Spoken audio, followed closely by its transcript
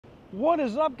What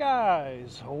is up,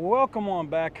 guys? Welcome on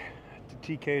back to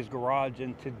TK's Garage,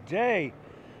 and today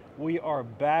we are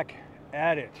back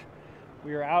at it.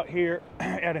 We are out here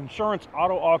at Insurance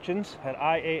Auto Auctions at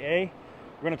IAA.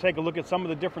 We're going to take a look at some of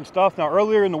the different stuff. Now,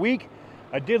 earlier in the week,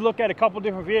 I did look at a couple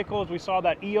different vehicles. We saw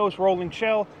that EOS rolling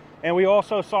shell, and we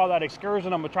also saw that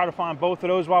Excursion. I'm going to try to find both of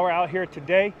those while we're out here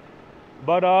today.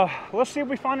 But let's see if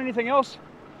we find anything else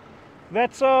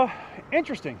that's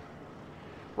interesting.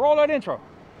 Roll that intro.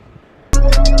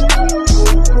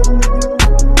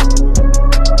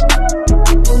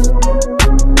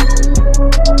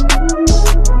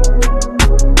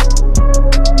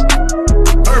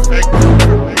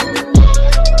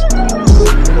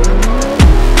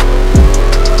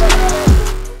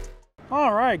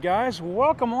 All right, guys,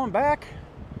 welcome on back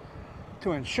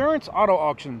to Insurance Auto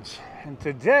Auctions, and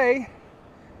today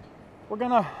we're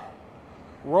gonna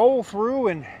roll through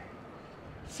and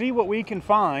see what we can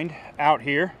find out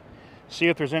here. See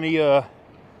if there's any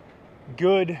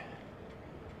good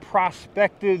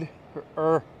prospects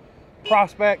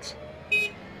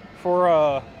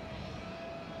for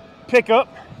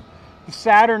pickup. The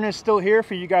Saturn is still here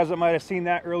for you guys that might have seen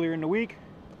that earlier in the week.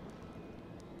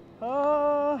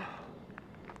 I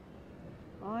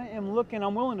am looking.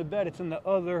 I'm willing to bet it's in the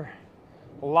other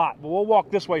lot, but we'll walk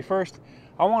this way first.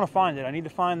 I want to find it. I need to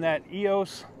find that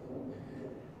EOS,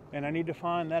 and I need to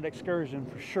find that Excursion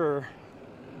for sure.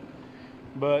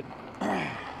 But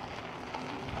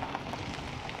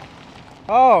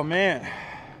oh man,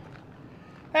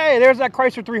 hey, there's that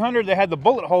Chrysler 300 that had the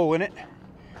bullet hole in it.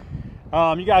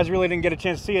 You guys really didn't get a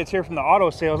chance to see it. It's here from the auto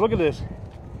sales. Look at this.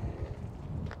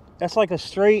 That's like a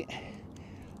straight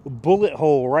bullet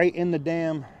hole right in the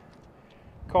damn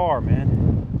car,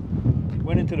 man.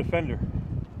 Went into the fender.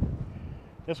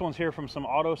 This one's here from some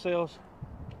auto sales.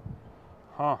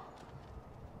 Huh.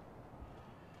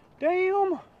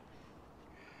 Damn.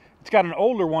 It's got an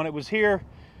older one. It was here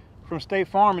from State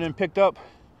Farm and then picked up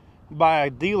by a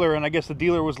dealer, and I guess the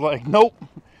dealer was like, nope,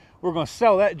 we're going to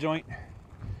sell that joint.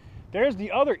 There's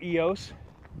the other EOS.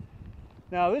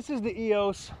 Now, this is the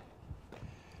EOS.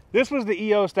 This was the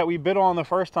EOS that we bid on the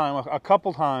first time a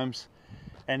couple times,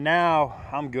 and now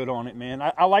I'm good on it, man.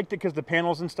 I liked it because the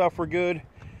panels and stuff were good,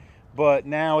 but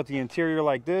now with the interior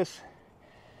like this,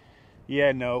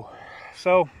 yeah, no.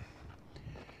 So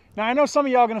now I know some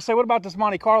of y'all are gonna say, what about this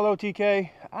Monte Carlo,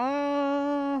 TK?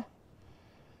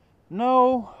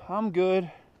 No, I'm good.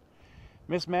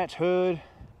 Mismatched hood,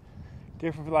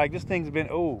 different, like this thing's been,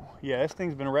 oh yeah, this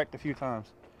thing's been wrecked a few times.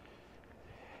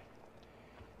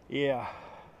 Yeah,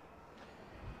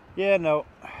 no,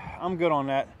 I'm good on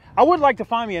that. I would like to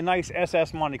find me a nice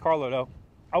SS Monte Carlo though.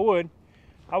 I would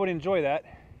enjoy that.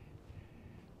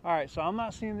 All right, so I'm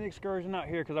not seeing the Excursion out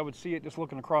here because I would see it just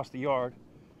looking across the yard.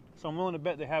 So I'm willing to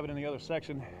bet they have it in the other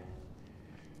section.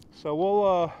 So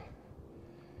we'll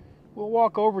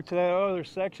walk over to that other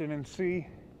section and see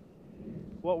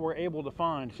what we're able to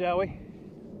find, shall we?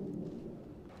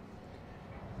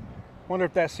 Wonder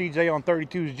if that's CJ on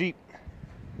 32's Jeep.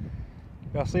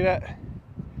 Y'all see that?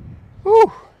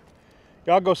 Woo!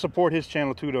 Y'all go support his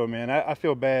channel too, though, man. I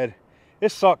feel bad.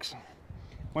 It sucks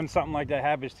when something like that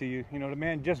happens to you. You know, the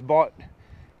man just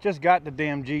got the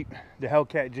damn Jeep, the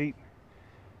Hellcat Jeep.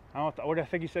 I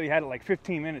think he said he had it like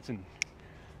 15 minutes and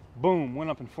boom, went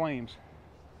up in flames.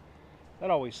 That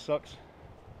always sucks.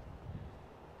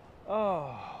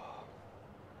 Oh.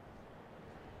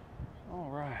 All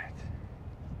right.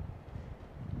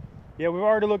 Yeah, we've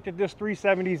already looked at this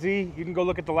 370Z. You can go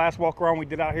look at the last walk around we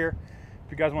did out here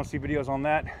if you guys want to see videos on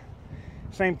that.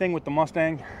 Same thing with the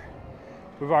Mustang.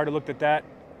 We've already looked at that.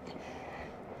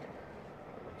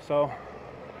 So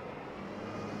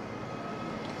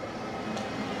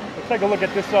let's take a look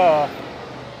at this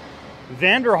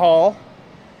Vanderhall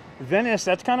Venice.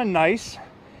 That's kind of nice.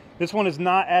 This one is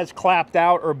not as clapped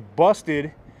out or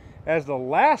busted as the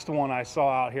last one I saw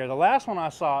out here. The last one I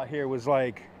saw out here was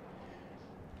like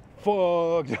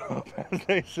fucked up, as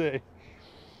they say.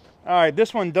 All right,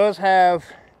 this one does have,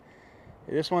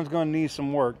 this one's gonna need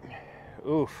some work.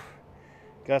 Oof.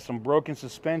 Got some broken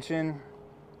suspension,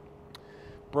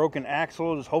 broken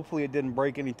axles. Hopefully it didn't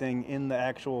break anything in the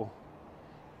actual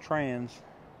trans,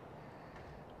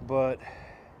 but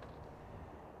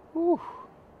whew,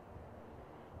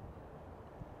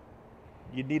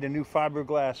 you need a new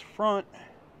fiberglass front,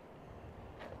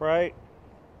 right?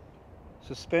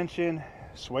 Suspension,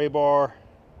 sway bar,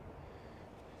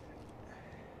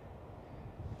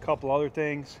 a couple other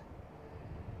things.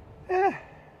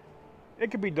 It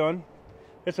could be done.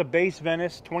 It's a base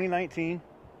Venice 2019.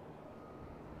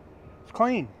 It's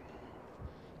clean.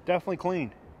 Definitely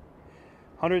clean.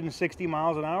 160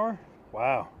 miles an hour.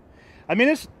 Wow. I mean,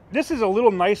 this is a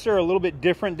little nicer, a little bit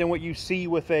different than what you see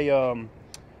with a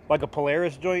like a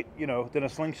Polaris joint, you know, than a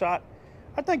Slingshot.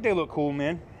 I think they look cool,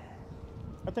 man.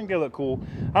 I think they look cool.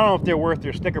 I don't know if they're worth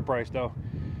their sticker price though.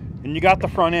 And you got the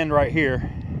front end right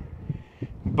here,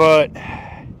 but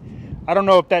I don't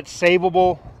know if that's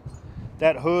savable,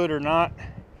 that hood, or not,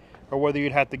 or whether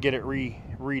you'd have to get it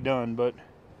redone. But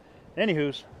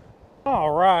anywho's,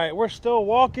 all right, we're still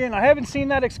walking. I haven't seen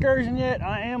that excursion yet.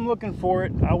 I am looking for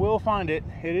it. I will find it.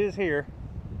 It is here.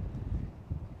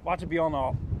 Watch it be on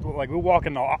the, like, we're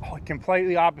walking the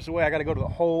completely opposite way. I got to go to the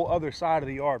whole other side of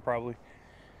the yard probably.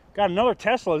 Got another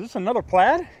Tesla. Is this another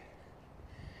Plaid?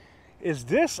 Is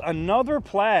this another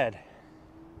Plaid?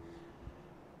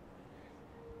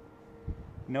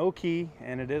 No key,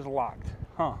 and it is locked.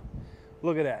 Huh.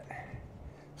 Look at that.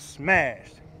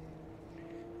 Smashed.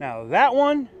 Now that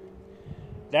one,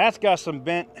 that's got some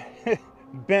bent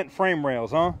bent frame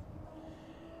rails, huh?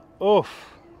 Oof.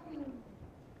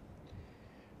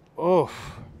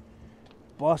 Oof.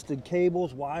 Busted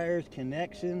cables, wires,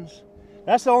 connections.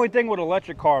 That's the only thing with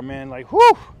electric car, man. Like,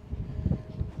 whew.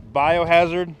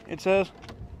 Biohazard, it says.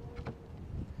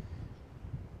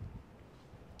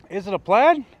 Is it a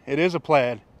Plaid? It is a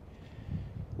Plaid.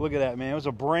 Look at that, man. It was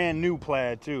a brand new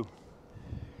Plaid, too.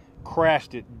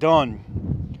 Crashed it.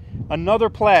 Done. Another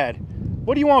Plaid.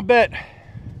 What do you want to bet?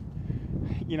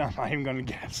 You know, I'm not even going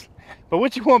to guess. But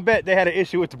what you want to bet they had an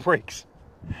issue with the brakes?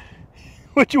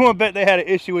 What you want to bet they had an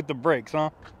issue with the brakes, huh?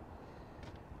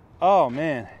 Oh,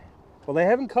 man. Well, they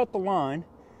haven't cut the line,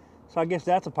 so I guess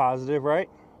that's a positive, right?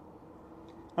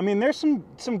 I mean, there's some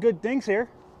good things here.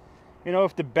 You know,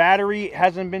 if the battery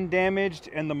hasn't been damaged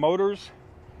and the motors,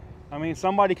 I mean,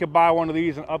 somebody could buy one of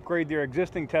these and upgrade their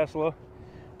existing Tesla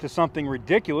to something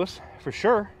ridiculous, for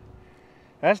sure.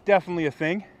 That's definitely a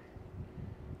thing.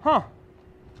 Huh.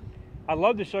 I'd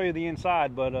love to show you the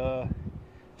inside, but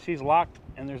she's locked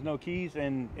and there's no keys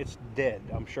and it's dead,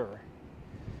 I'm sure.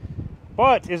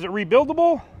 But is it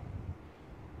rebuildable?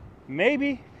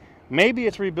 Maybe. Maybe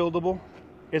it's rebuildable.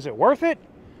 Is it worth it?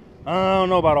 I don't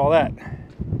know about all that.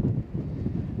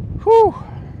 Whew.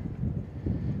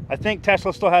 I think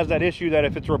Tesla still has that issue that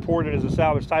if it's reported as a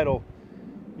salvage title,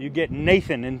 you get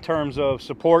Nathan in terms of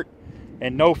support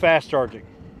and no fast charging.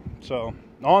 So,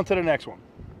 on to the next one.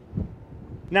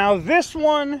 Now, this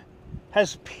one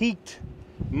has piqued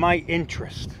my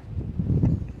interest.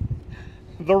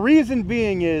 The reason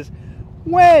being is,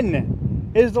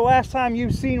 when is the last time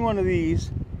you've seen one of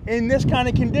these in this kind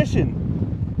of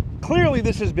condition? Clearly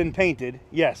this has been painted.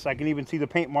 Yes, I can even see the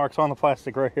paint marks on the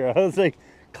plastic right here. I was like,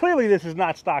 clearly this is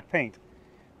not stock paint.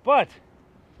 But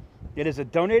it is a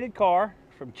donated car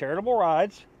from Charitable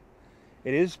Rides.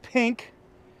 It is pink,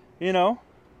 you know.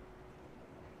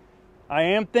 I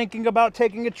am thinking about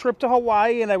taking a trip to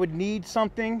Hawaii, and I would need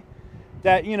something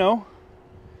that, you know,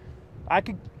 I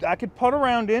could putt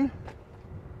around in.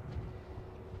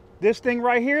 This thing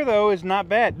right here, though, is not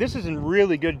bad. This is in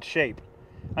really good shape.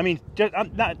 I mean, just,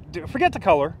 forget the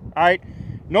color, all right?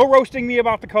 No roasting me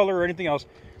about the color or anything else.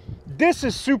 This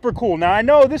is super cool. Now, I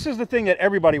know this is the thing that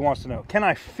everybody wants to know. Can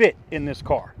I fit in this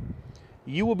car?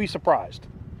 You will be surprised.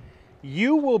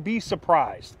 You will be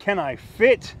surprised. Can I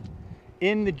fit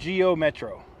in the Geo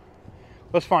Metro?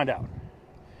 Let's find out.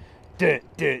 Can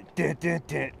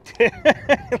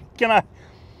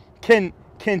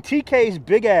TK's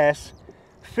big ass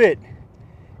fit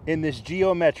in this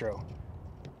Geo Metro?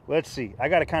 Let's see. I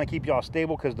got to kind of keep y'all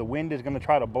stable because the wind is going to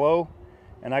try to blow,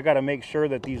 and I got to make sure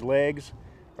that these legs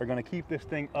are going to keep this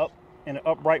thing up in an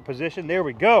upright position. There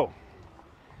we go.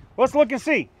 Let's look and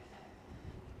see.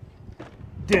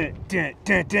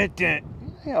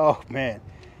 Oh man,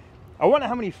 I wonder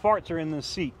how many farts are in this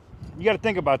seat. You got to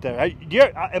think about that.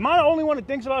 Am I the only one that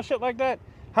thinks about shit like that?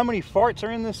 How many farts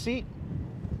are in this seat?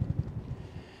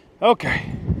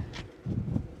 Okay.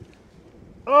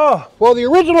 Oh, well, the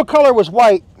original color was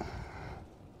white.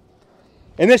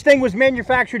 And this thing was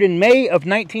manufactured in May of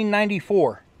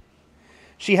 1994.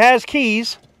 She has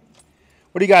keys.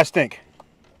 What do you guys think?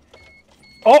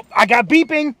 Oh, I got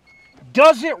beeping.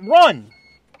 Does it run?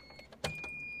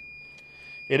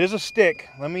 It is a stick.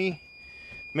 Let me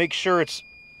make sure it's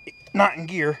not in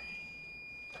gear.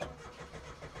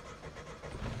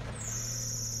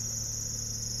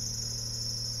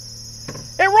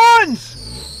 It runs!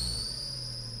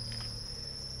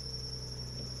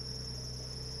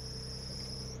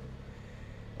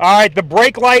 All right, the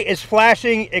brake light is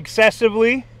flashing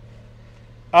excessively.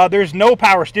 There's no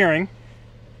power steering.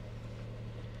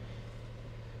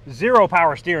 Zero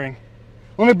power steering.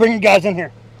 Let me bring you guys in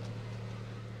here.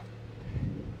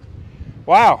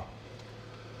 Wow.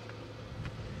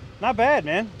 Not bad,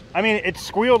 man. I mean, it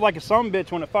squealed like a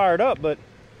sumbitch when it fired up, but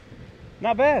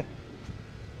not bad.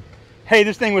 Hey,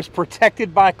 this thing was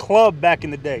protected by Club back in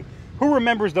the day. Who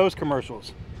remembers those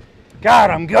commercials?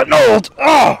 God, I'm getting old.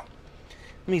 Oh,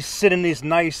 let me sit in these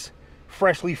nice,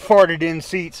 freshly farted in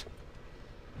seats.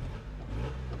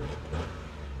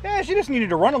 Yeah, she just needed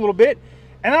to run a little bit.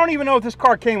 And I don't even know if this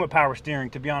car came with power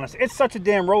steering, to be honest. It's such a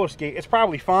damn roller skate. It's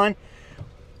probably fine.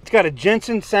 It's got a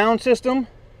Jensen sound system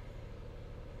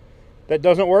that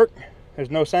doesn't work.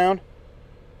 There's no sound.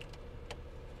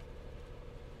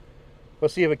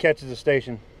 Let's see if it catches the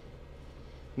station.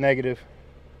 Negative.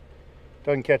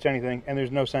 Doesn't catch anything, and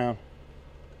there's no sound.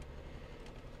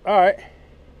 All right.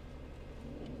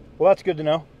 Well, that's good to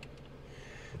know.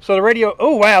 So the radio,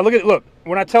 oh wow, look at it, look.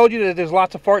 When I told you that there's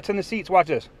lots of farts in the seats, watch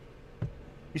this.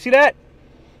 You see that?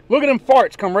 Look at them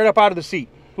farts come right up out of the seat.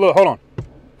 Look, hold on.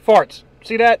 Farts.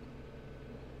 See that?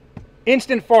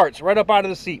 Instant farts right up out of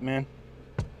the seat, man.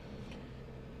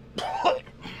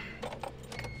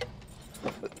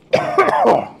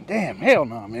 Oh, damn, hell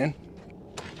no, man.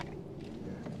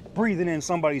 Breathing in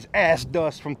somebody's ass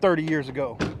dust from 30 years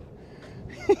ago.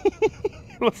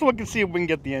 Let's look and see if we can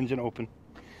get the engine open.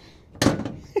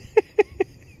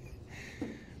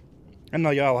 I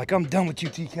know y'all like, I'm done with you,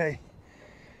 TK.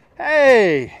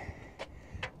 Hey,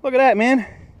 look at that, man.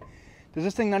 Does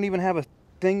this thing not even have a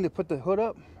thing to put the hood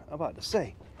up? I'm about to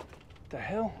say, what the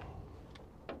hell?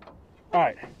 All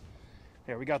right,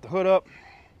 there, we got the hood up.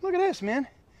 Look at this, man.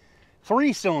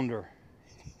 3-cylinder.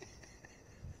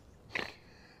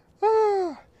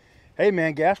 Hey,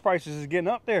 man, gas prices is getting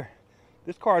up there.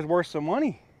 This car is worth some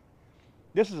money.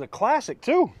 This is a classic,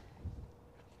 too.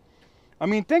 I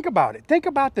mean, think about it. Think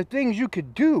about the things you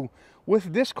could do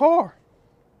with this car.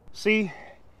 See,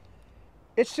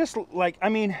 it's just like, I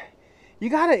mean, you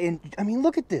gotta, I mean,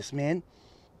 look at this, man.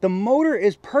 The motor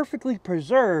is perfectly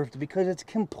preserved because it's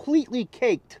completely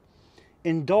caked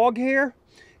in dog hair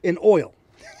and oil.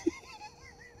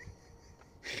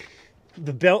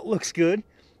 The belt looks good.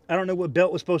 I don't know what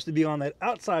belt was supposed to be on that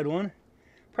outside one.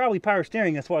 Probably power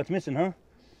steering, that's why it's missing, huh?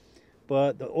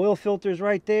 But the oil filter's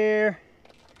right there.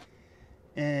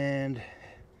 And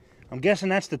I'm guessing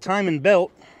that's the timing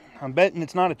belt. I'm betting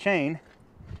it's not a chain.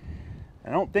 I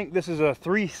don't think this is a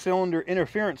 3-cylinder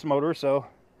interference motor, so.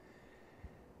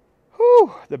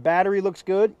 Whew, the battery looks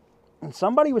good. And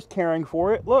somebody was caring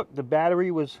for it. Look, the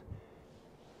battery was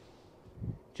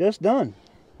just done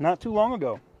not too long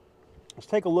ago. Let's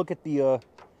take a look at the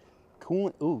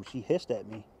coolant. Ooh, she hissed at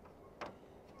me.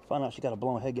 Find out she got a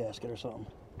blown head gasket or something.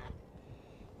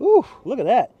 Ooh, look at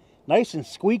that. Nice and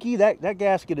squeaky. That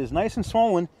gasket is nice and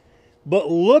swollen. But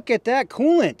look at that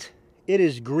coolant. It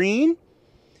is green.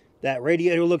 That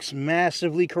radiator looks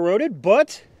massively corroded,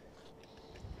 but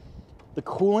the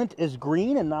coolant is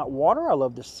green and not water. I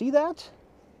love to see that.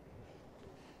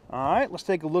 All right, let's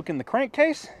take a look in the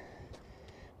crankcase.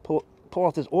 Pull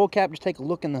off this oil cap. Just take a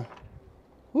look in the...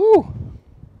 Woo!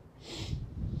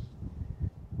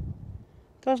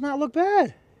 Does not look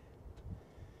bad.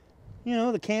 You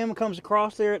know, the cam comes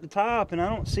across there at the top, and I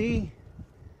don't see...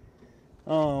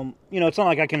 you know, it's not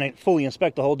like I can fully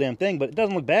inspect the whole damn thing, but it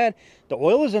doesn't look bad. The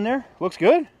oil is in there. Looks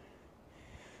good.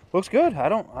 Looks good.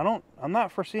 I'm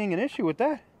not foreseeing an issue with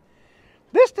that.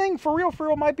 This thing, for real,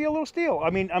 might be a little steel. I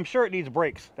mean, I'm sure it needs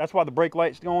brakes. That's why the brake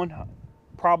light's going.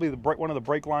 Probably one of the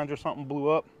brake lines or something blew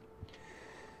up.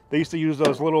 They used to use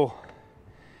those little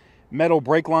metal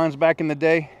brake lines back in the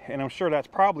day, and I'm sure that's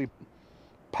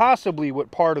possibly what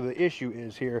part of the issue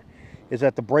is here, is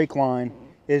that the brake line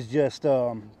is just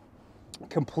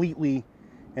completely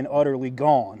and utterly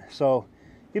gone. So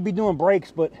you'd be doing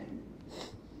brakes, but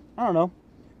I don't know.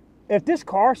 If this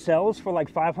car sells for like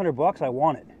 500 bucks, I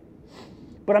want it.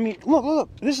 But I mean, look,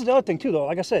 this is the other thing too, though.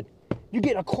 Like I said, you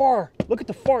get a car, look at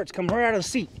the farts coming right out of the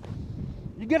seat.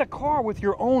 You get a car with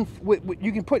your own,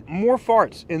 you can put more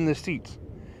farts in the seats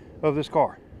of this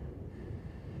car.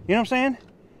 You know what I'm saying?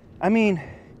 I mean,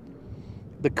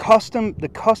 the custom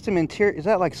interior, is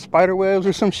that like spider webs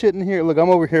or some shit in here? Look, I'm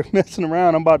over here messing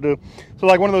around. I'm about to, so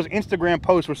like one of those Instagram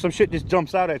posts where some shit just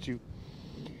jumps out at you.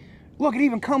 Look, it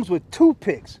even comes with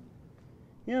toothpicks.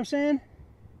 You know what I'm saying?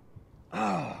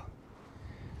 Oh,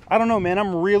 I don't know, man.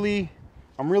 I'm really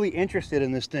interested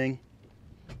in this thing.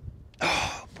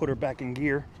 Oh, put her back in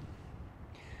gear.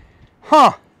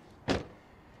 Huh.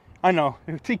 I know.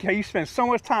 TK, you spend so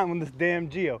much time on this damn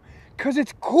Geo. Because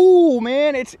it's cool,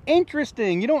 man. It's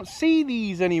interesting. You don't see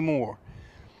these anymore.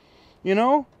 You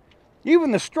know?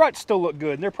 Even the struts still look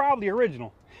good. And they're probably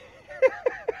original.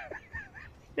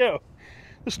 Yo,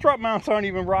 the strut mounts aren't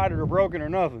even rotted or broken or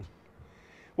nothing.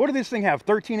 What does this thing have?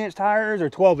 13-inch tires or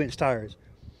 12-inch tires?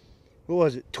 what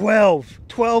was it?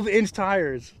 12-inch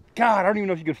tires. God, I don't even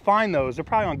know if you could find those. They're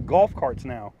probably on golf carts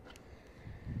now.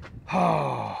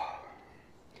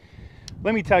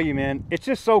 Let me tell you, man, it's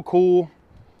just so cool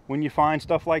when you find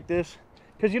stuff like this,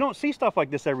 because you don't see stuff like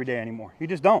this every day anymore. You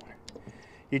just don't.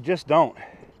 You just don't.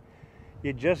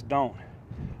 You just don't.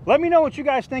 Let me know what you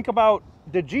guys think about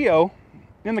the Geo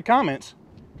in the comments.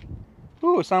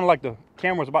 Ooh, it sounded like the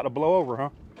camera was about to blow over, huh?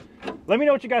 Let me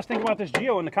know what you guys think about this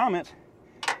Geo in the comments.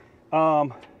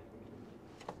 I'm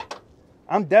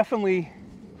definitely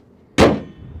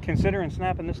considering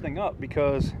snapping this thing up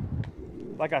because,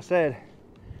 like I said,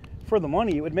 for the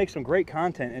money, it would make some great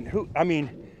content. And I mean,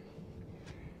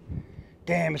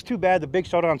 damn, it's too bad the big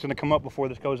showdown's gonna come up before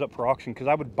this goes up for auction, because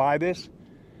I would buy this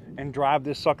and drive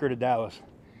this sucker to Dallas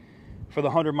for the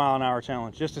 100-mile-an-hour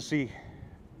challenge just to see.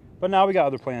 But now we got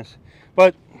other plans.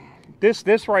 But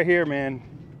this right here, man,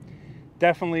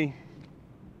 definitely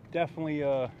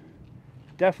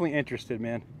interested,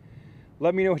 man.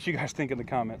 Let me know what you guys think in the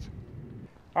comments.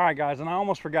 All right, guys, and I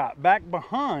almost forgot. Back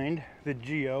behind the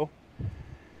Geo,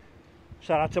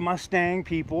 shout out to Mustang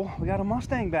people. We got a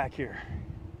Mustang back here.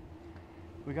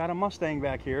 We got a Mustang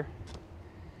back here.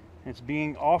 It's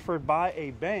being offered by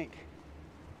a bank.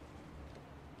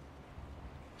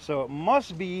 So it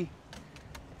must be,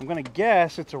 I'm gonna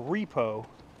guess it's a repo,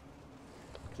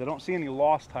 because I don't see any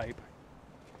loss type.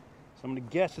 So I'm gonna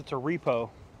guess it's a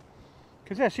repo.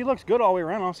 Because yeah, she looks good all the way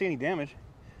around. I don't see any damage.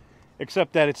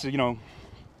 Except that it's, you know,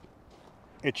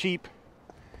 a cheap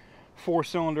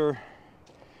 4-cylinder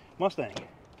Mustang,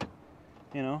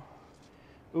 you know.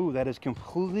 Ooh, that is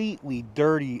completely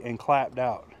dirty and clapped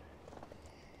out.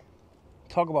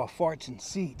 Talk about farts and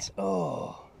seats.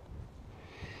 Oh,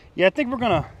 yeah, I think we're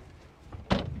gonna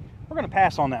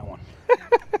pass on that one.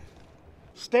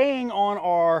 Staying on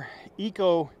our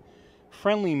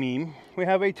eco-friendly meme, we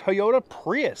have a Toyota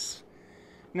Prius.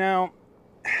 Now,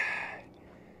 I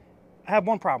have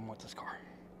one problem with this car.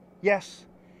 Yes,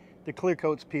 the clear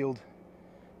coat's peeled.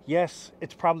 Yes,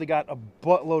 it's probably got a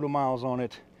buttload of miles on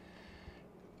it.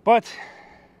 But,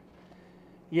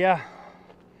 yeah,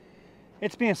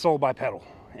 it's being sold by Pedal.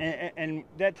 And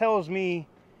that tells me,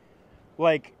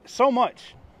 like, so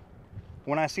much.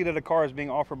 When I see that a car is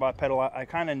being offered by Pedal, I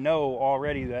kind of know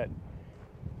already that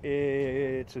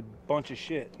it's a bunch of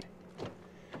shit.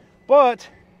 But,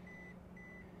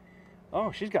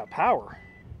 oh, she's got power.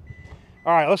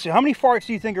 All right, let's see. How many farts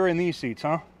do you think are in these seats,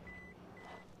 huh?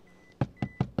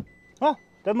 Well,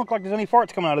 doesn't look like there's any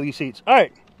farts coming out of these seats. All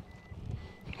right.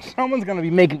 Someone's going to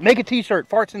be make a t-shirt,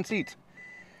 farts in seats.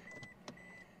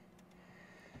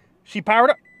 She powered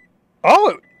up.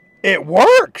 Oh, it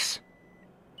works.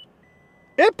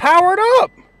 It powered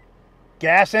up.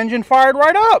 Gas engine fired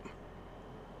right up.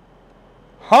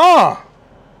 Huh.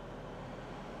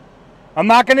 I'm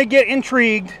not going to get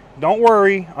intrigued. Don't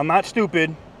worry. I'm not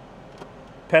stupid.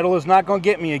 Pedal is not going to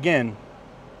get me again.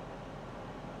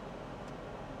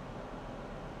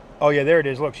 Oh, yeah, there it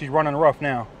is. Look, she's running rough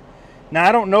now. Now,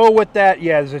 I don't know what that...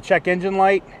 Yeah, there's a check engine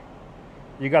light.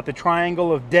 You got the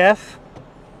triangle of death.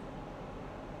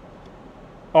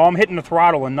 Oh, I'm hitting the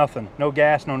throttle and nothing. No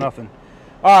gas, no nothing.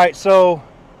 All right, so...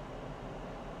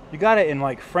 You got it in,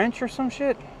 like, French or some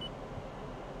shit?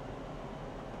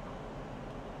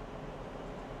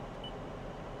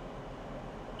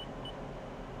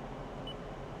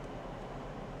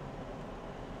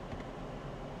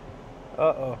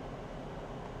 Uh-oh.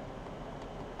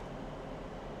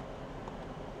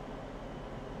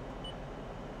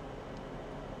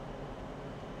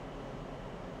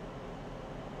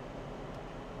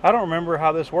 I don't remember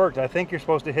how this works. I think you're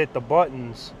supposed to hit the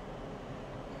buttons.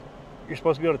 You're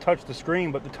supposed to be able to touch the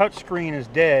screen, but the touch screen is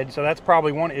dead, so that's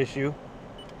probably one issue.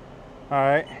 All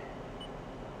right.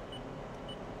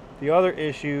 The other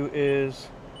issue is...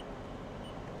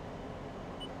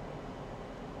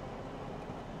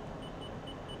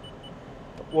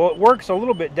 Well, it works a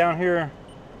little bit down here.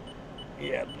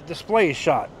 Yeah, the display is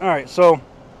shot. All right, so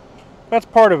that's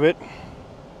part of it.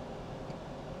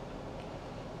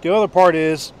 The other part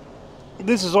is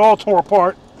this is all tore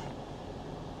apart.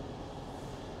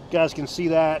 You guys can see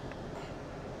that.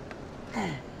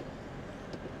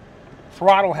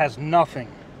 Throttle has nothing.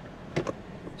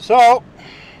 So,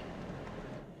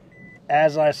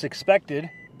 as I suspected,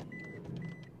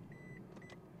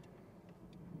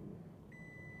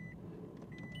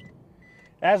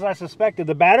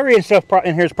 the battery and stuff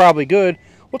in here is probably good.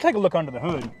 We'll take a look under the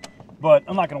hood, but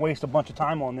I'm not going to waste a bunch of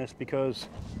time on this because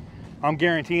I'm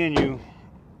guaranteeing you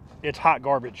it's hot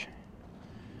garbage.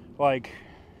 Like,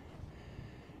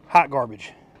 hot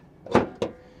garbage.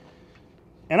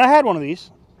 And I had one of these.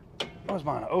 What was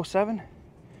mine, 07?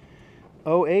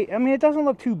 08. I mean, it doesn't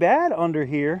look too bad under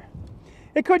here.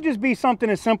 It could just be something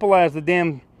as simple as the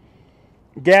damn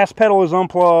gas pedal is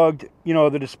unplugged, you know,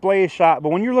 the display is shot. But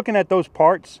when you're looking at those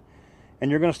parts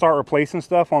and you're going to start replacing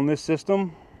stuff on this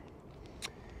system,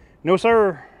 no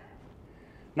sir,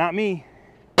 not me.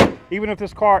 Even if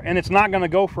this car, and it's not going to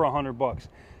go for $100.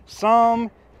 Some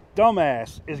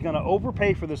dumbass is going to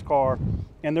overpay for this car,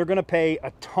 and they're going to pay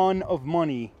a ton of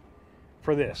money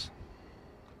for this.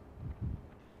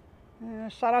 Yeah,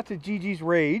 shout out to Gigi's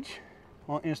Rage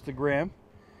on Instagram.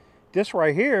 This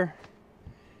right here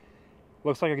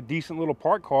looks like a decent little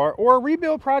park car or a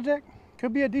rebuild project.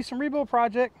 Could be a decent rebuild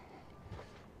project.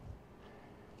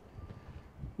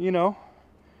 You know,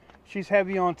 she's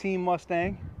heavy on Team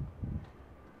Mustang.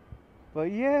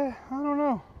 But yeah, I don't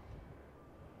know.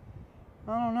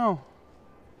 I don't know.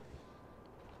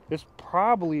 This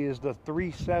probably is the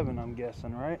 3.7, I'm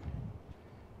guessing, right?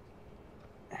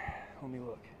 Let me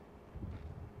look.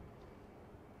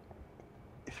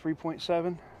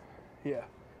 3.7. Yeah,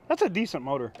 that's a decent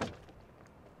motor.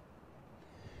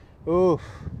 Oof.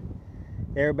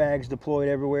 Airbags deployed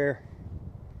everywhere.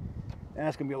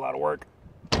 That's gonna be a lot of work.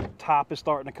 Top is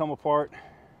starting to come apart.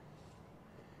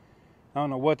 I don't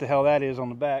know what the hell that is on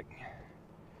the back.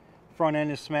 Front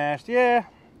end is smashed. Yeah,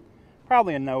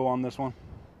 probably a no on this one.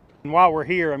 And while we're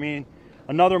here, I mean,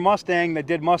 another Mustang that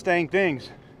did Mustang things.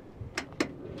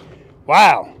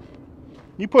 Wow.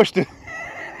 You pushed it.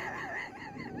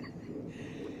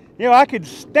 You know, I could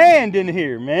stand in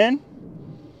here, man.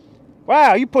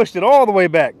 Wow, you pushed it all the way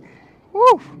back. Woo.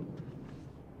 All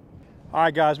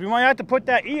right, guys, we might have to put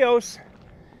that EOS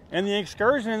and the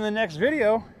Excursion in the next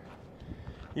video.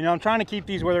 You know, I'm trying to keep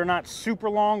these where they're not super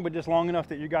long, but just long enough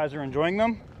that you guys are enjoying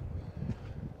them.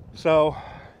 So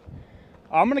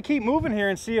I'm gonna keep moving here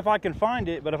and see if I can find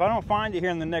it. But if I don't find it here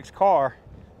in the next car,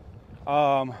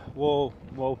 well,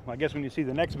 I guess when you see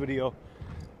the next video,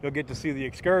 you'll get to see the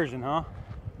Excursion, huh?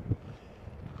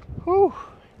 Whew.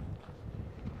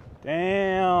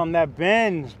 Damn, that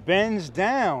bends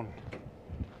down.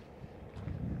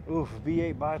 Oof,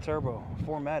 V8 bi-turbo,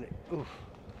 4MATIC. Oof,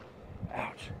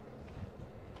 ouch.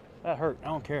 That hurt. I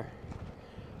don't care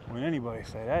when anybody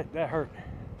say that. That hurt.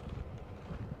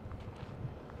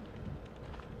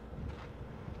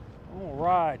 All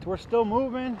right, we're still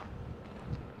moving.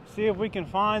 See if we can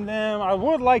find them. I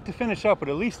would like to finish up with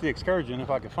at least the Excursion if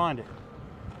I could find it.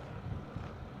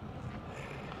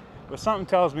 But something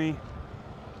tells me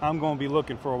I'm going to be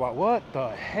looking for a while. What the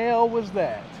hell was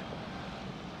that?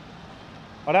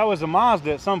 Oh, that was a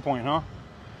Mazda at some point, huh?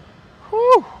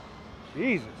 Whew.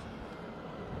 Jesus.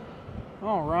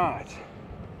 All right.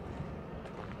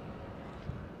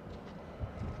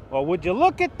 Well, would you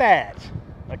look at that?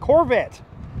 A Corvette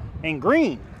in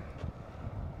green.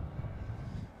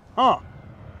 Huh.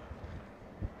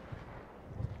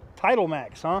 Title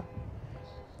Max, huh?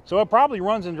 So it probably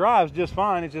runs and drives just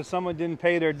fine. It's just someone didn't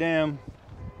pay their damn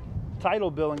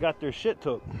title bill and got their shit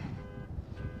took.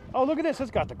 Oh, look at this.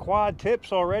 It's got the quad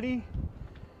tips already.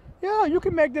 Yeah, you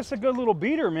can make this a good little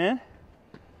beater, man.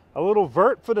 A little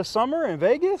vert for the summer in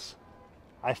Vegas?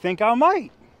 I think I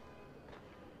might.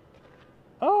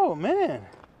 Oh, man.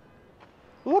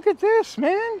 Look at this,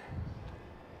 man.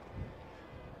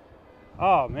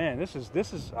 Oh, man, this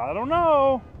is, I don't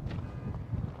know.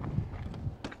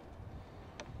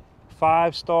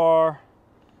 5-star,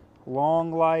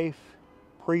 long life,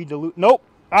 pre-dilute. Nope.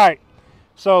 All right.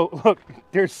 So, look,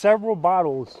 there's several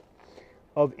bottles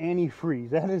of antifreeze.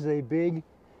 That is a big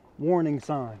warning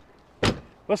sign.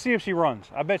 Let's see if she runs.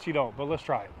 I bet she don't, but let's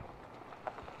try it.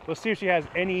 Let's see if she has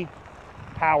any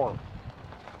power.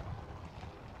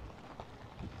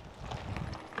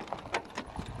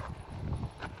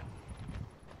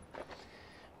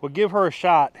 We'll give her a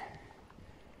shot.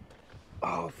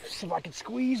 Oh, see if I can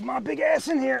squeeze my big ass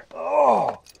in here. Oh.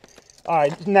 All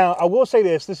right, now I will say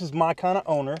this. This is my kind of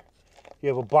owner. You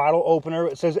have a bottle opener.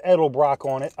 It says Edelbrock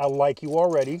on it. I like you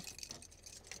already.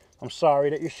 I'm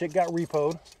sorry that your shit got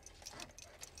repoed.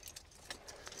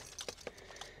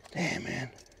 Damn, man.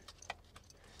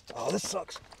 Oh, this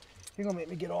sucks. You're gonna make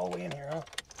me get all the way in here, huh?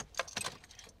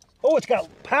 Oh, it's got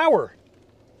power.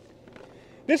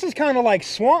 This is kind of like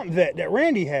Swamp Vet that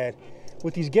Randy had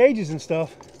with these gauges and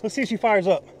stuff. Let's see if she fires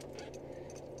up.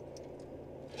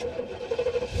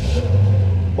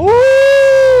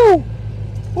 Ooh!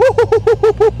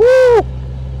 Woo!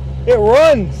 It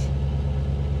runs.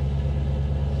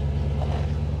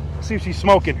 Let's see if she's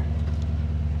smoking.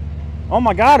 Oh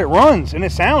my God, it runs and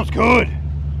it sounds good.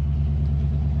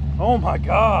 Oh my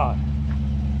God.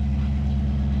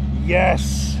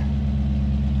 Yes.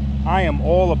 I am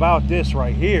all about this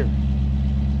right here.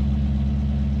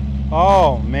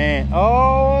 Oh man,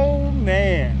 oh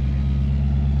man.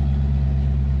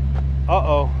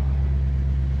 Uh-oh.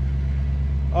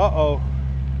 Uh-oh.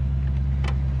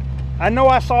 I know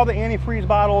I saw the antifreeze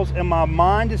bottles and my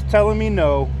mind is telling me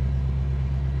no.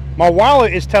 My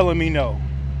wallet is telling me no.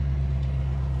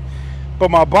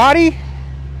 But my body,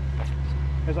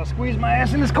 as I squeeze my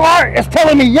ass in this car, it's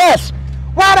telling me yes.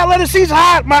 Wow, that leather seat's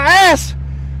hot, my ass.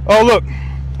 Oh, look,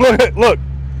 look, look.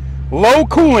 Low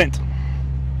coolant.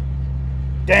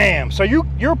 Damn, so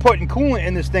you're putting coolant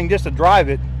in this thing just to drive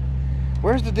it.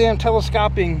 Where's the damn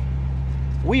telescoping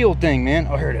wheel thing, man?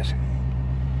 Oh, here it is.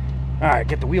 All right,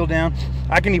 get the wheel down.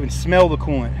 I can even smell the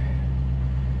coolant.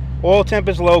 Oil temp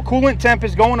is low. Coolant temp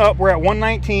is going up. We're at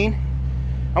 119.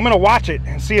 I'm gonna watch it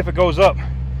and see if it goes up.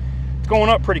 It's going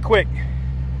up pretty quick.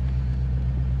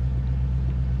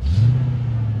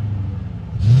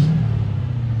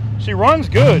 She runs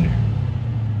good.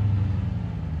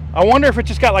 I wonder if it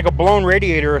just got like a blown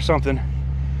radiator or something.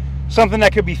 Something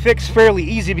that could be fixed fairly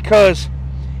easy because,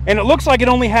 and it looks like it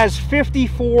only has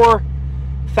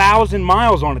 54,000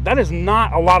 miles on it. That is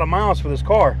not a lot of miles for this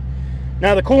car.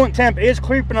 Now the coolant temp is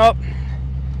creeping up.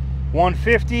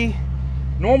 150.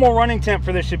 Normal running temp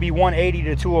for this should be 180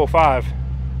 to 205.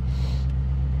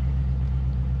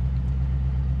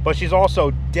 But she's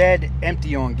also dead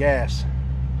empty on gas,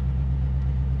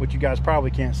 which you guys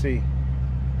probably can't see.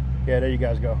 Yeah, there you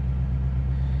guys go.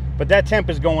 But that temp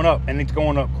is going up, and it's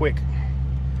going up quick.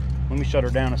 Let me shut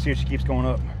her down and see if she keeps going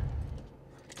up.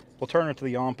 We'll turn her to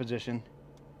the on position.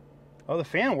 Oh, the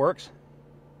fan works.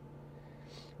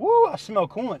 Woo, I smell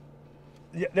coolant.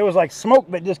 There was like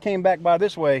smoke that just came back by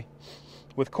this way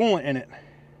with coolant in it.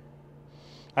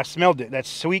 I smelled it. That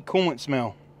sweet coolant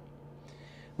smell.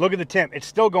 Look at the temp. It's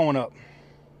still going up.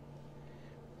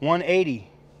 180.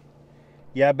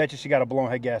 Yeah, I bet you she got a blown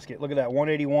head gasket. Look at that.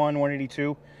 181,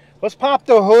 182. Let's pop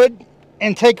the hood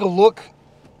and take a look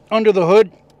under the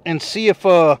hood and see if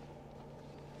the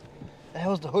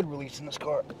hell's the hood release in this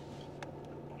car.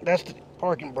 That's the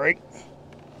parking brake.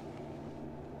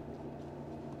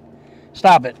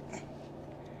 Stop it.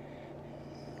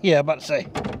 Yeah, about to say.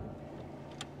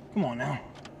 Come on now.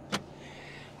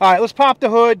 All right, let's pop the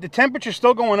hood. The temperature's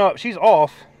still going up. She's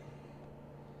off.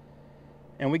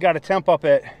 And we got a temp up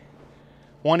at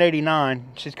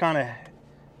 189. She's kind of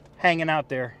hanging out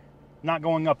there. Not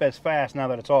going up as fast now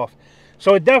that it's off.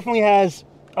 So it definitely has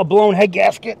a blown head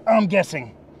gasket, I'm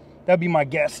guessing. That'd be my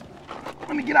guess.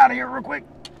 Let me get out of here real quick.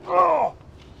 Oh.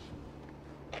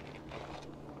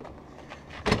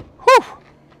 Whew.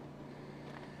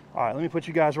 All right, let me put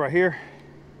you guys right here.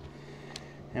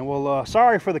 And we'll,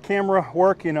 sorry for the camera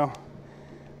work, you know.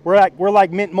 We're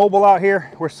like Mint Mobile out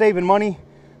here. We're saving money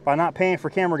by not paying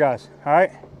for camera guys, all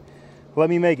right? Let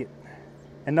me make it.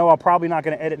 And no, I'm probably not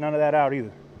gonna edit none of that out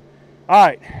either. All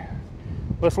right,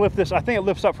 let's lift this. I think it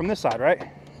lifts up from this side, right?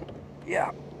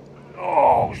 Yeah.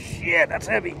 Oh shit, that's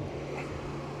heavy.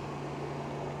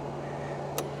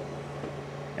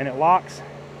 And it locks.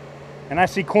 And I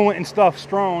see coolant and stuff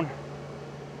strewn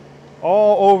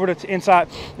all over the inside,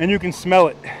 and you can smell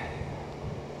it.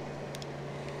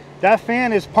 That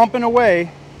fan is pumping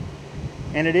away,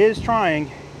 and it is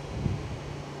trying,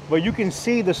 but you can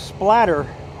see the splatter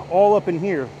all up in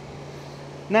here.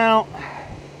 Now,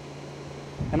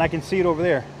 and I can see it over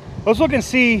there. Let's look and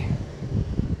see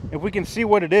if we can see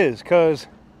what it is, because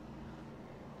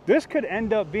this could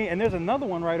end up being, and there's another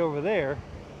one right over there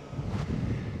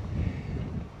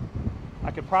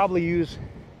I could probably use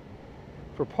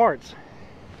for parts.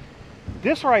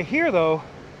 This right here though,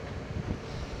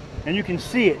 and you can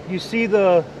see it, you see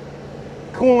the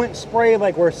coolant spray,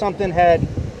 like where something had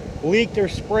leaked or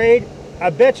sprayed. I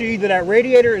bet you either that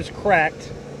radiator is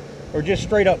cracked or just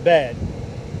straight up bad.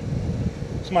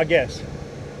 That's my guess.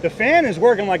 The fan is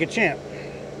working like a champ.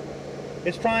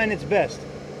 It's trying its best.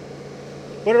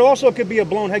 But it also could be a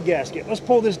blown head gasket. Let's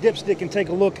pull this dipstick and take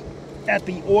a look at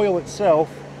the oil itself.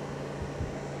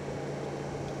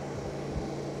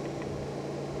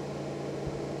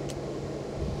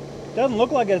 Doesn't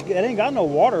look like it ain't got no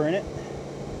water in it.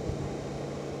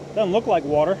 Doesn't look like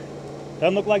water.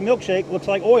 Doesn't look like milkshake. Looks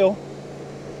like oil.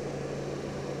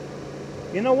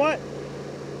 You know what?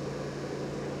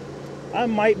 I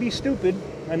might be stupid.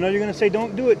 I know you're gonna say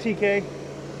don't do it, TK.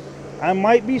 I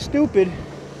might be stupid.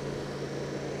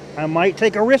 I might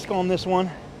take a risk on this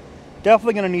one.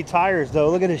 Definitely gonna need tires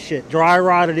though. Look at this shit. Dry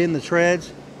rotted in the treads.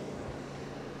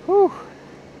 Whew.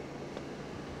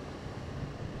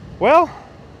 Well,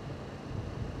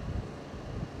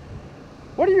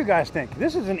 what do you guys think?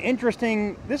 This is an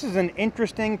interesting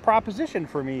proposition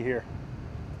for me here.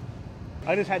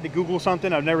 I just had to Google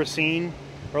something I've never seen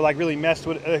or like really messed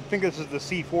with it. I think this is the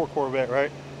C4 Corvette,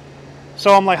 right?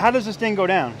 So I'm like, how does this thing go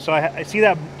down? So I see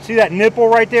that nipple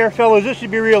right there, fellas. This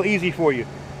should be real easy for you.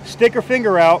 Stick your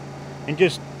finger out and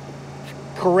just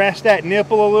caress that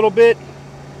nipple a little bit.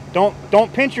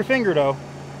 Don't pinch your finger though,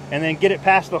 and then get it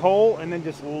past the hole, and then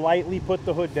just lightly put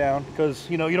the hood down, because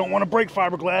you know you don't want to break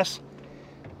fiberglass.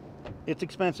 It's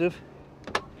expensive,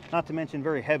 not to mention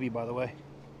very heavy, by the way.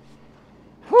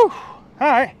 Whew.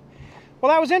 All right.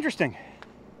 Well, that was interesting.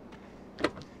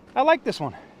 I like this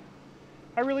one.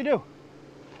 I really do.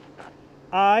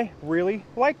 I really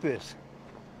like this.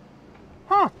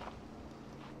 Huh.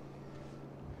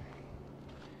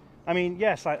 I mean,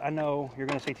 yes, I know you're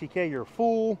going to say, TK, you're a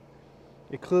fool.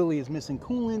 It clearly is missing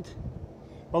coolant.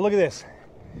 Well, look at this.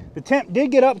 The temp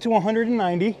did get up to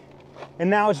 190, and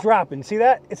now it's dropping. See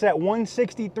that? It's at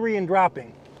 163 and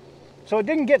dropping. So it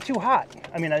didn't get too hot.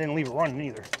 I mean, I didn't leave it running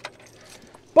either.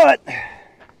 But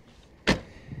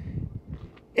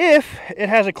if it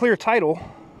has a clear title,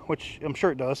 which I'm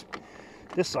sure it does.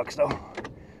 This sucks though.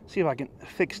 See if I can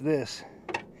fix this.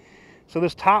 So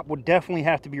this top would definitely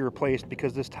have to be replaced,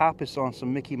 because this top is on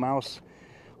some Mickey Mouse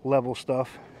level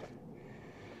stuff.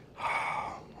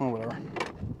 Or whatever.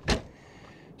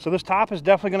 So this top is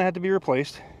definitely going to have to be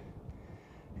replaced.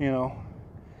 You know.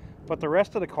 But the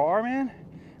rest of the car, man.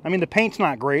 I mean, the paint's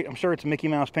not great. I'm sure it's a Mickey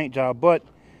Mouse paint job. But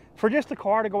for just the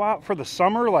car to go out for the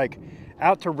summer, like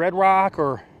out to Red Rock,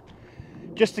 or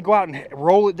just to go out and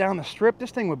roll it down the strip,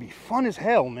 this thing would be fun as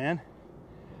hell, man.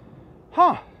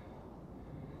 Huh.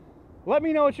 Let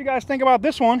me know what you guys think about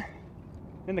this one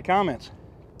in the comments.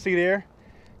 See there?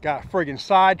 Got friggin'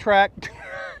 sidetracked.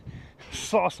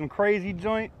 Saw some crazy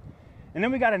joint. And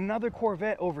then we got another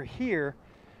Corvette over here,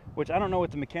 which I don't know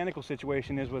what the mechanical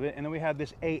situation is with it. And then we have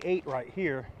this A8 right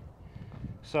here.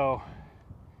 So,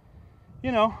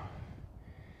 you know,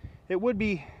 it would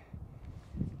be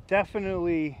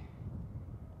definitely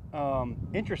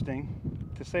interesting,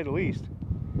 to say the least.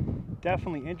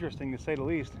 Definitely interesting, to say the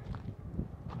least.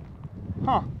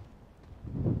 Huh.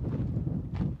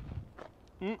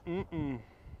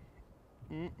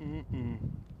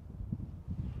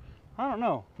 I don't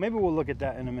know. Maybe we'll look at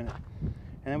that in a minute.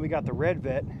 And then we got the red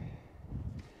Vette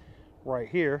right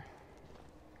here.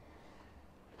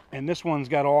 And this one's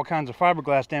got all kinds of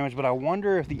fiberglass damage, but I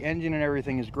wonder if the engine and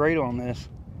everything is great on this,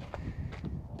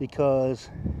 because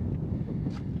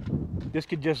this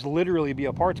could just literally be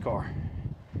a parts car.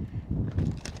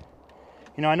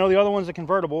 You know, I know the other one's a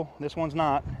convertible. This one's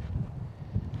not.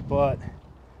 But,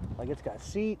 like, it's got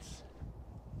seats.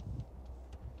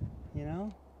 You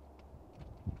know?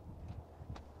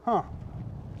 Huh.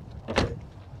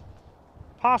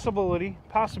 Possibility.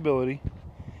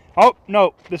 Oh,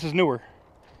 no, this is newer.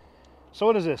 So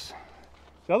what is this?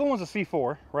 The other one's a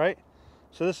C4, right?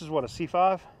 So this is what, a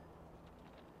C5?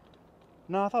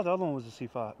 No, I thought the other one was a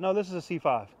C5. No, this is a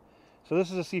C5. So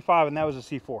this is a C5 and that was a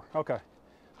C4. Okay.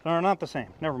 No, not the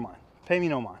same. Never mind. Pay me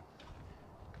no mind.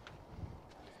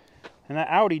 And that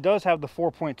Audi does have the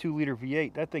 4.2 liter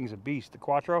V8. That thing's a beast. The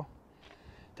Quattro.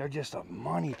 They're just a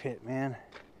money pit, man.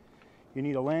 You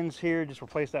need a lens here. Just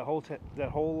replace that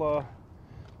whole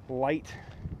light.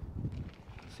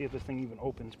 See if this thing even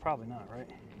opens. Probably not, right?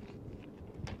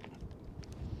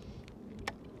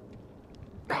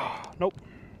 Nope.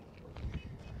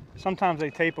 Sometimes they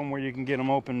tape them where you can get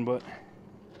them open, but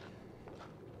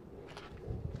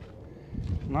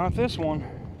not this one.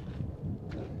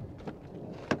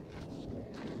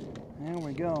 There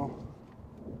we go.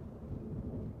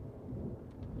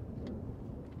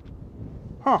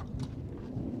 Huh.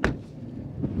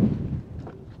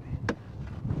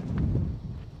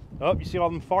 Oh, you see all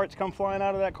them farts come flying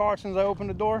out of that car since I opened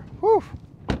the door? Whew.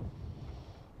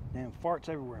 Damn farts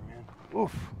everywhere, man.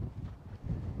 Oof.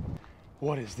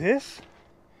 What is this?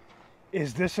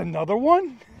 Is this another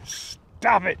one?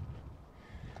 Stop it.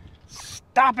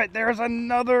 Stop it. There's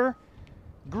another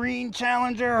green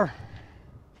Challenger.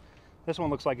 This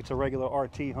one looks like it's a regular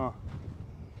RT, huh?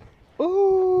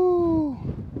 Ooh.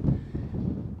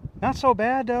 Not so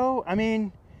bad, though. I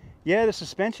mean, yeah, the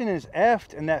suspension is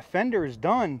effed and that fender is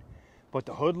done, but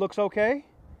the hood looks okay.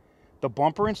 The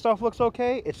bumper and stuff looks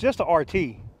okay. It's just a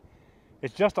RT.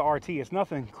 It's just a RT. It's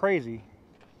nothing crazy.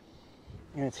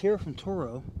 And it's here from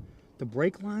Toro. The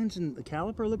brake lines and the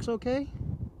caliper looks okay.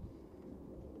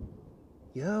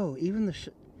 Yo, even the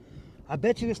I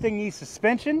bet you this thing needs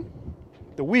suspension,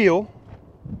 the wheel,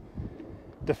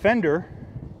 the fender,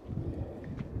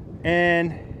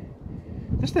 and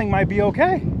this thing might be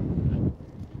okay.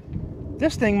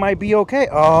 This thing might be okay.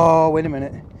 Oh, wait a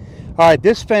minute. All right,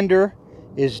 this fender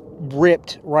is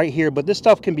ripped right here, but this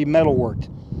stuff can be metal worked.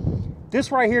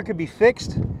 This right here could be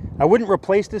fixed. I wouldn't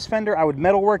replace this fender. I would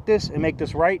metalwork this and make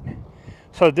this right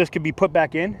so that this could be put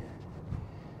back in.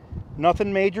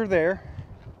 Nothing major there.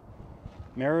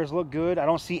 Mirrors look good. I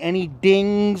don't see any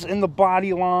dings in the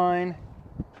body line.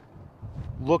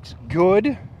 Looks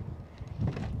good.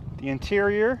 The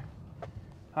interior.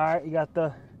 All right, you got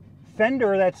the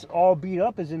fender that's all beat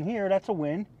up is in here. That's a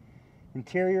win.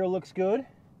 Interior looks good.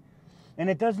 And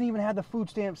it doesn't even have the food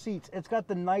stamp seats. It's got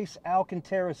the nice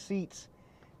Alcantara seats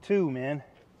too, man.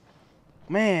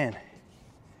 Man.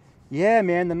 Yeah,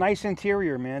 man, the nice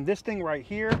interior, man. This thing right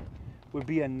here would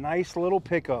be a nice little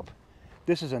pickup.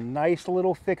 This is a nice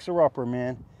little fixer-upper,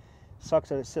 man. Sucks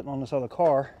that it's sitting on this other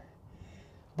car.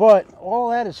 But all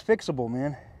that is fixable,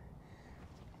 man.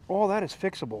 All that is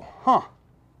fixable. Huh.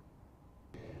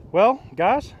 Well,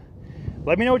 guys,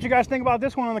 let me know what you guys think about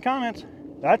this one in the comments.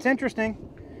 That's interesting.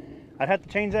 I'd have to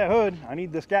change that hood. I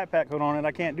need the Scat Pack hood on it.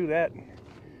 I can't do that.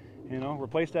 You know,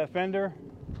 replace that fender.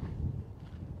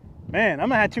 Man, I'm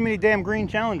gonna have too many damn green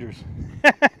Challengers.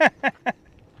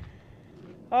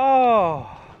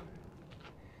 Oh.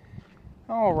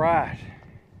 All right.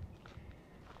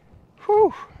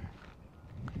 Whew.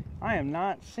 I am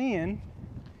not seeing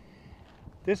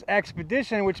this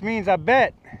Expedition, which means I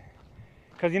bet,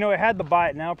 because you know it had the buy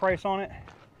it now price on it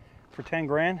for 10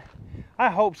 grand. I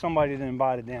hope somebody didn't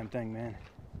buy the damn thing, man.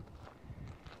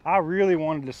 I really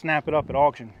wanted to snap it up at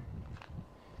auction.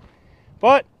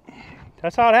 But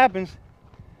that's how it happens.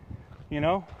 You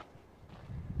know,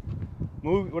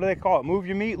 move, what do they call it? Move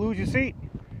your meat, lose your seat.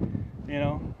 You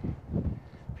know,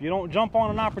 if you don't jump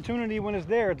on an opportunity when it's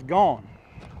there, it's gone.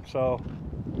 So,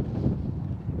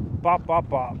 bop, bop,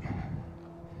 bop.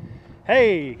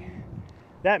 Hey,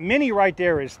 that Mini right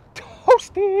there is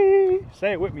toasty.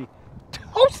 Say it with me.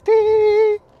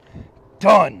 Toasty.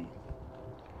 Done.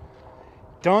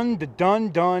 Done, done,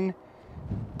 done,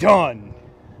 done.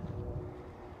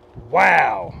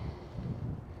 Wow.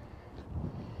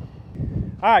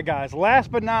 All right, guys,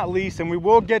 last but not least, and we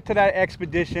will get to that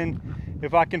Expedition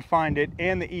if I can find it,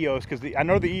 and the EOS, because I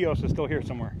know the EOS is still here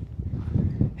somewhere.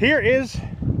 Here is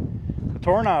the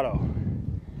Tornado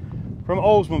from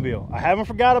Oldsmobile. I haven't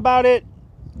forgot about it.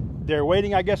 They're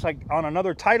waiting, I guess, like on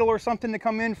another title or something to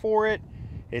come in for it.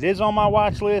 It is on my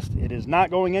watch list. It is not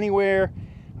going anywhere.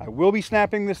 I will be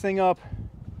snapping this thing up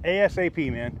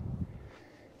ASAP, man.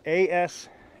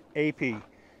 ASAP.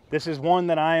 This is one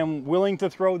that I am willing to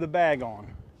throw the bag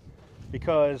on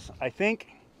because I think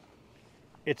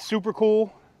it's super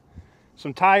cool.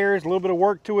 Some tires, a little bit of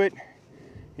work to it.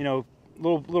 You know,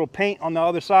 little paint on the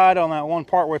other side on that one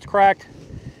part where it's cracked.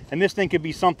 And this thing could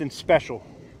be something special.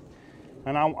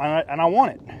 And I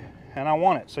want it. And I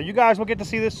want it. So you guys will get to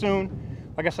see this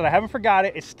soon. Like I said, I haven't forgot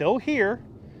it. It's still here.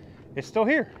 It's still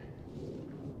here.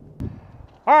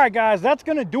 All right, guys, that's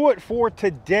going to do it for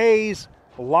today's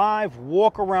live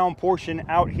walk around portion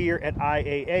out here at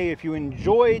IAA. If you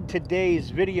enjoyed today's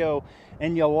video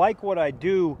and you like what I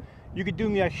do, you could do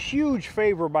me a huge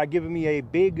favor by giving me a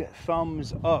big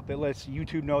thumbs up. It lets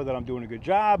YouTube know that I'm doing a good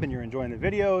job and you're enjoying the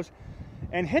videos.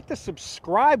 And hit the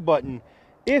subscribe button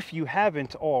if you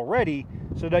haven't already,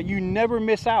 so that you never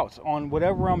miss out on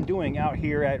whatever I'm doing out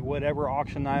here at whatever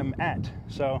auction I'm at.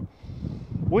 So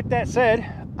with that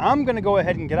said, I'm going to go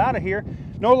ahead and get out of here.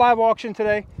 No live auction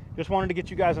today. Just wanted to get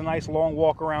you guys a nice long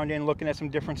walk around in, looking at some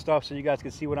different stuff so you guys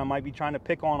can see what I might be trying to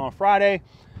pick on Friday.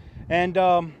 And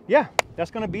yeah,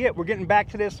 that's going to be it. We're getting back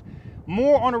to this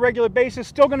more on a regular basis.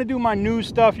 Still going to do my news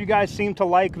stuff. You guys seem to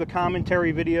like the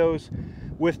commentary videos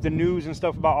with the news and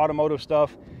stuff about automotive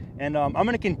stuff. And I'm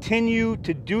going to continue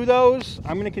to do those.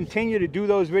 I'm going to continue to do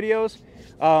those videos.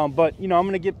 But, you know,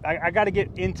 I got to get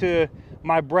into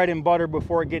my bread and butter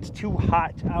before it gets too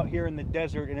hot out here in the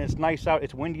desert. And it's nice out.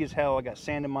 It's windy as hell. I got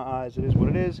sand in my eyes. It is what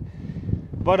it is.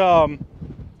 But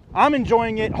I'm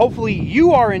enjoying it. Hopefully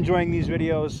you are enjoying these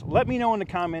videos. Let me know in the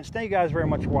comments. Thank you guys very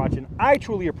much for watching. I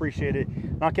truly appreciate it.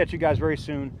 And I'll catch you guys very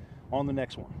soon on the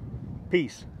next one.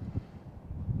 Peace.